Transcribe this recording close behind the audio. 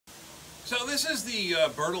So this is the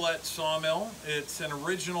Bertolet Sawmill. It's an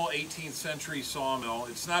original 18th century sawmill.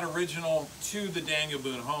 It's not original to the Daniel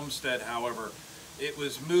Boone Homestead, however. It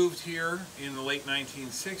was moved here in the late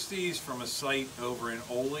 1960s from a site over in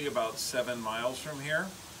Oley, about 7 miles from here.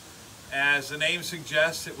 As the name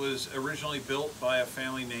suggests, it was originally built by a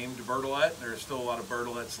family named Bertolet. There are still a lot of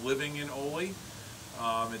Bertolets living in Oley.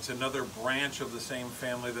 It's another branch of the same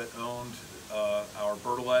family that owned our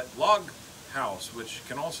Bertolet log house, which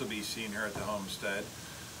can also be seen here at the homestead.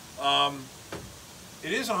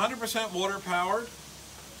 It is 100% water powered.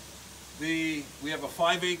 We have a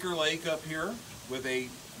 5-acre lake up here with a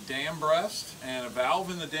dam breast and a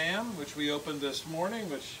valve in the dam, which we opened this morning,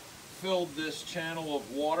 which filled this channel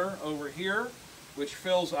of water over here, which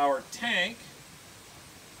fills our tank.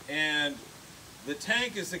 And the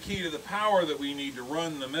tank is the key to the power that we need to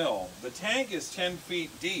run the mill. The tank is 10 feet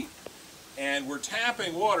deep, and we're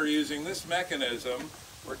tapping water using this mechanism.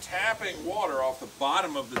 We're tapping water off the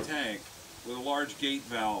bottom of the tank with a large gate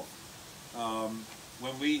valve.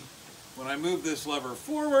 When I move this lever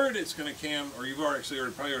forward, it's going to or you've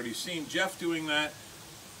probably already seen Jeff doing that.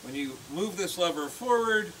 When you move this lever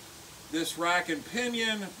forward, this rack and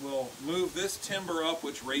pinion will move this timber up,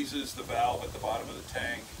 which raises the valve at the bottom of the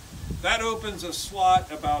tank. That opens a slot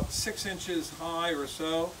about 6 inches high or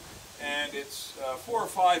so, and it's 4 or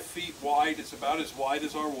 5 feet wide. It's about as wide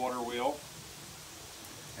as our water wheel.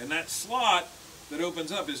 And that slot that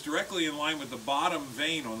opens up is directly in line with the bottom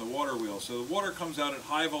vane on the water wheel. So the water comes out at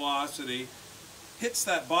high velocity, hits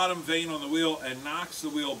that bottom vane on the wheel, and knocks the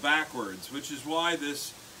wheel backwards, which is why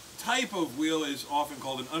this type of wheel is often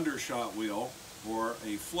called an undershot wheel or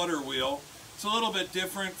a flutter wheel. It's a little bit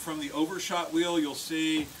different from the overshot wheel you'll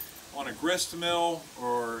see on a grist mill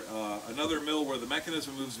or another mill where the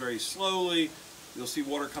mechanism moves very slowly. You'll see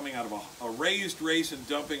water coming out of a raised race and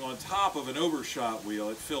dumping on top of an overshot wheel.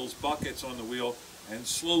 It fills buckets on the wheel and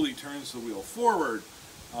slowly turns the wheel forward.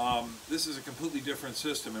 This is a completely different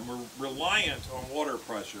system, and we're reliant on water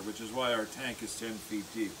pressure, which is why our tank is 10 feet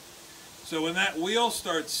deep. So when that wheel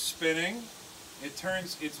starts spinning,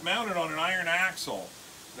 it's mounted on an iron axle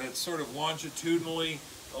that's sort of longitudinally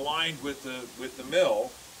aligned with the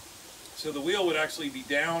mill. So the wheel would actually be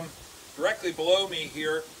down directly below me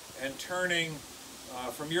here and turning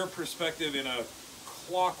from your perspective in a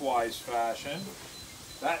clockwise fashion.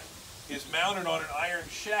 That is mounted on an iron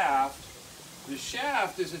shaft. The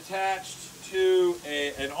shaft is attached to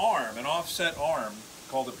an arm, an offset arm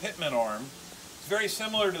called a pitman arm. It's very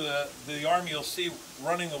similar to the arm you'll see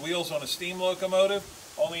running the wheels on a steam locomotive,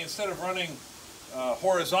 only instead of running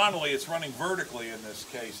horizontally, it's running vertically in this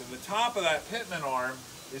case. And the top of that pitman arm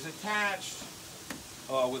is attached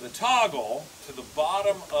with a toggle to the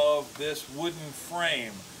bottom of this wooden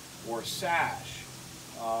frame or sash.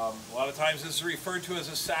 A lot of times this is referred to as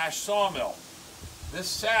a sash sawmill. This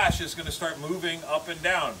sash is going to start moving up and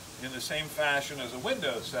down in the same fashion as a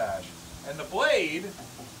window sash. And the blade,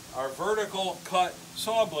 our vertical cut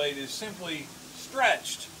saw blade, is simply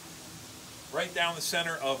stretched right down the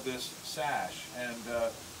center of this sash. And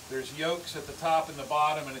there's yokes at the top and the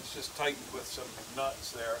bottom, and it's just tightened with some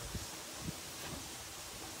nuts there.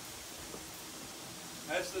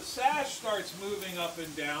 As the sash starts moving up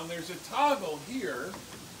and down, there's a toggle here,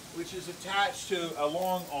 which is attached to a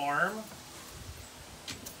long arm.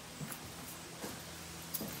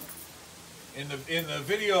 In the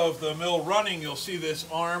video of the mill running, you'll see this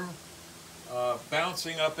arm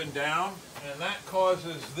bouncing up and down, and that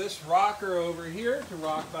causes this rocker over here to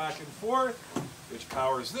rock back and forth, which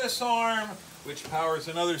powers this arm, which powers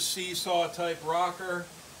another seesaw type rocker.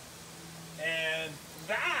 And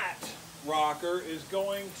that rocker is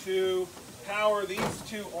going to power these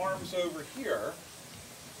two arms over here,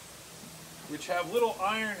 which have little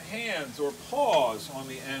iron hands or paws on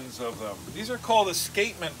the ends of them. These are called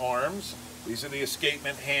escapement arms. These are the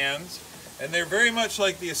escapement hands, and they're very much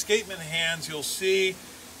like the escapement hands you'll see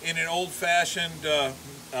in an old-fashioned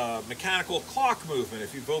mechanical clock movement.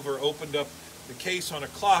 If you've ever opened up the case on a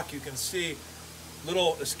clock, you can see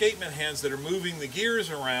little escapement hands that are moving the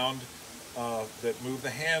gears around that move the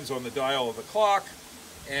hands on the dial of the clock,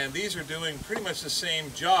 and these are doing pretty much the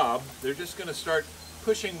same job. They're just going to start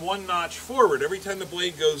pushing one notch forward every time the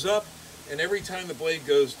blade goes up, and every time the blade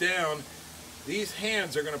goes down, these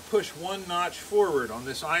hands are going to push one notch forward on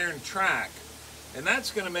this iron track, and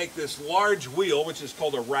that's going to make this large wheel, which is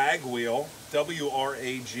called a rag wheel,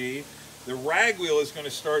 W-R-A-G. The rag wheel is going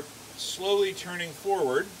to start slowly turning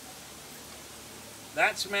forward.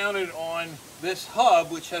 That's mounted on this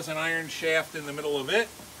hub, which has an iron shaft in the middle of it,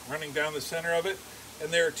 running down the center of it,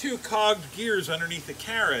 and there are two cogged gears underneath the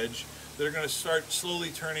carriage that are going to start slowly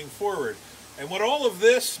turning forward. And what all of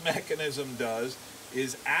this mechanism does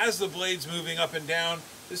is, as the blade's moving up and down,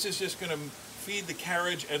 this is just going to feed the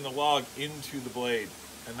carriage and the log into the blade.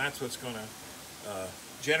 And that's what's going to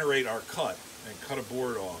generate our cut and cut a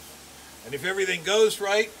board off. And if everything goes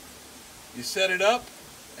right, you set it up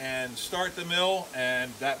and start the mill,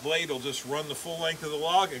 and that blade will just run the full length of the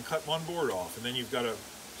log and cut one board off. And then you've got to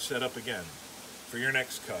set up again for your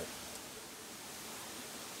next cut.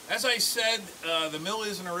 As I said, the mill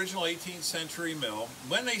is an original 18th century mill.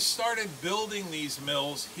 When they started building these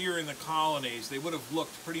mills here in the colonies, they would have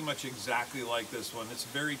looked pretty much exactly like this one. It's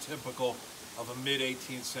very typical of a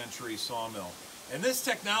mid-18th century sawmill. And this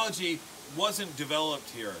technology wasn't developed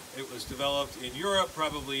here. It was developed in Europe,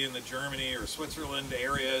 probably in the Germany or Switzerland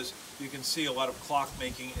areas. You can see a lot of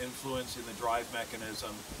clock-making influence in the drive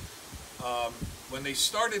mechanism. When they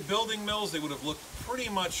started building mills, they would have looked pretty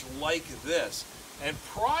much like this. And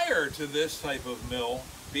prior to this type of mill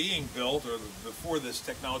being built, or before this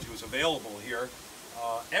technology was available here,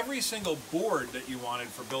 every single board that you wanted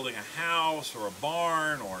for building a house or a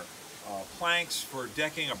barn, or planks for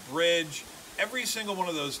decking a bridge, every single one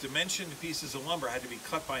of those dimensioned pieces of lumber had to be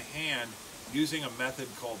cut by hand using a method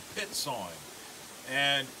called pit sawing.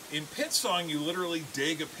 And in pit sawing, you literally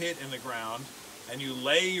dig a pit in the ground and you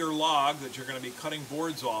lay your log that you're going to be cutting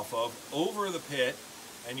boards off of over the pit,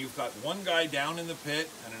 and you've got one guy down in the pit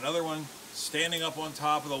and another one standing up on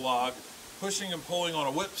top of the log, pushing and pulling on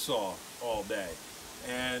a whipsaw all day.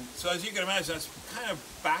 And so, as you can imagine, that's kind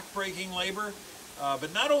of back-breaking labor.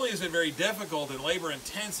 But not only is it very difficult and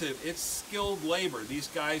labor-intensive, it's skilled labor. These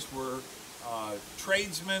guys were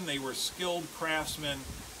tradesmen, they were skilled craftsmen,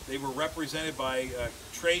 they were represented by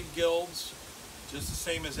trade guilds, just the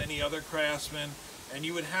same as any other craftsman, and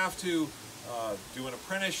you would have to do an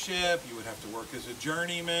apprenticeship, you would have to work as a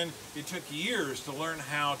journeyman. It took years to learn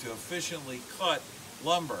how to efficiently cut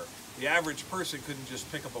lumber. The average person couldn't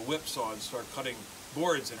just pick up a whipsaw and start cutting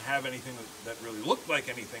boards and have anything that really looked like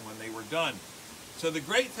anything when they were done. So the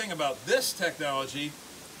great thing about this technology,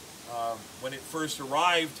 when it first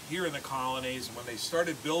arrived here in the colonies, and when they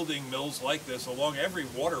started building mills like this along every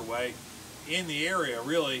waterway in the area,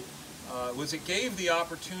 really, was it gave the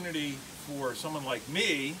opportunity for someone like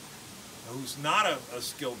me, who's not a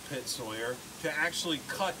skilled pit sawyer, to actually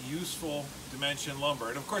cut useful dimension lumber.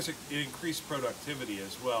 And of course it increased productivity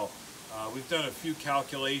as well. We've done a few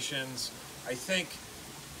calculations. I think,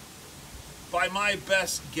 by my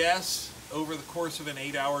best guess, over the course of an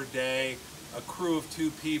 8-hour day, a crew of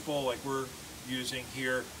 2 people like we're using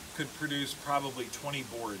here could produce probably 20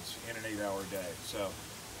 boards in an 8-hour day. So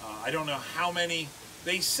I don't know how many.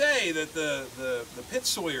 They say that the pit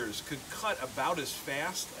sawyers could cut about as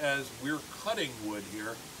fast as we're cutting wood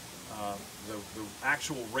here. The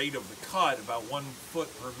actual rate of the cut, about 1 foot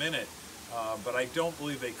per minute. But I don't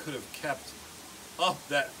believe they could have kept up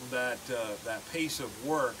that pace of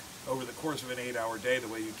work over the course of an 8-hour day the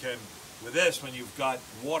way you can with this when you've got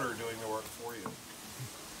water doing the work for you.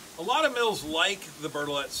 A lot of mills like the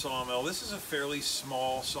Bertolet Sawmill. This is a fairly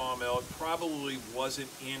small sawmill. It probably wasn't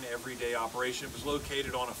in everyday operation. It was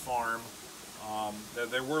located on a farm.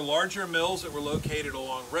 There were larger mills that were located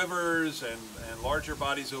along rivers and larger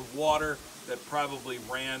bodies of water that probably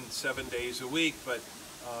ran 7 days a week, but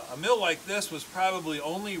a mill like this was probably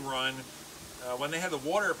only run when they had the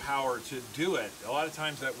water power to do it. A lot of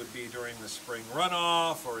times that would be during the spring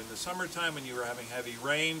runoff or in the summertime when you were having heavy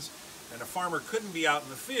rains and a farmer couldn't be out in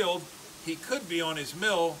the field. He could be on his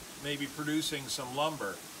mill, maybe producing some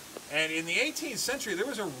lumber. And in the 18th century, there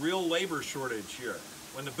was a real labor shortage here.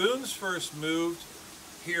 When the Boones first moved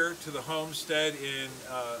here to the Homestead in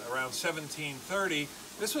around 1730,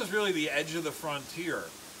 this was really the edge of the frontier.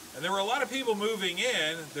 And there were a lot of people moving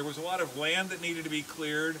in. There was a lot of land that needed to be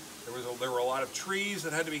cleared. There were a lot of trees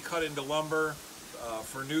that had to be cut into lumber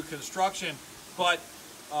for new construction. But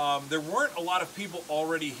there weren't a lot of people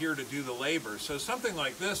already here to do the labor. So something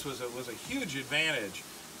like this was a huge advantage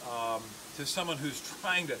to someone who's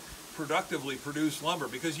trying to productively produce lumber,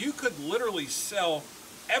 because you could literally sell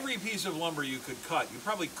every piece of lumber you could cut. You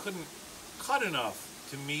probably couldn't cut enough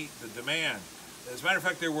to meet the demand. As a matter of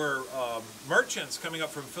fact, there were merchants coming up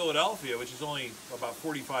from Philadelphia, which is only about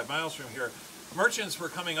 45 miles from here. Merchants were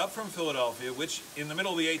coming up from Philadelphia, which in the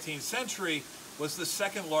middle of the 18th century was the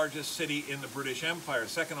second largest city in the British Empire,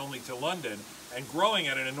 second only to London, and growing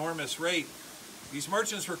at an enormous rate. These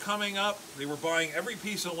merchants were coming up, they were buying every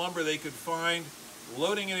piece of lumber they could find,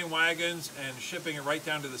 loading it in wagons and shipping it right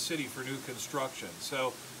down to the city for new construction.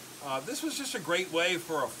 So this was just a great way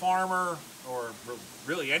for a farmer, or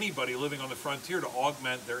really anybody living on the frontier, to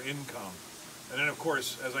augment their income. And then of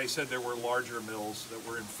course, as I said, there were larger mills that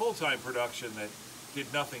were in full-time production that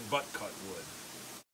did nothing but cut wood.